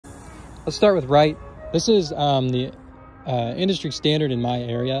Let's start with Wright. This is the industry standard in my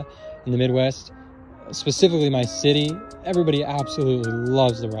area in the Midwest, specifically my city. Everybody absolutely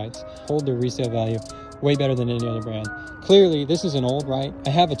loves the Wrights. Hold their resale value way better than any other brand. Clearly, this is an old Wright. I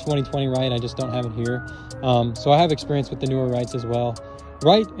have a 2020 Wright, I just don't have it here. So I have experience with the newer Wrights as well.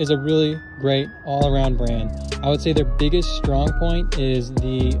 Wright is a really great all-around brand. I would say their biggest strong point is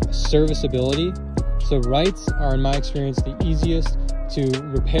the serviceability. So Wrights are, in my experience, the easiest to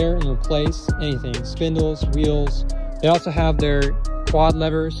repair and replace anything, spindles, wheels. They also have their quad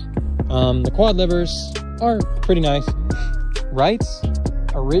levers. The quad levers are pretty nice. Wrights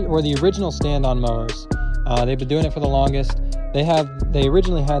were the original stand-on mowers. They've been doing it for the longest. They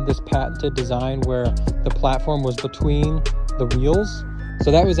originally had this patented design where the platform was between the wheels.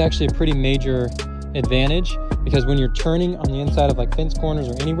 So that was actually a pretty major advantage, because when you're turning on the inside of like fence corners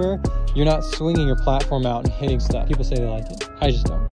or anywhere, you're not swinging your platform out and hitting stuff. People say they like it. I just don't.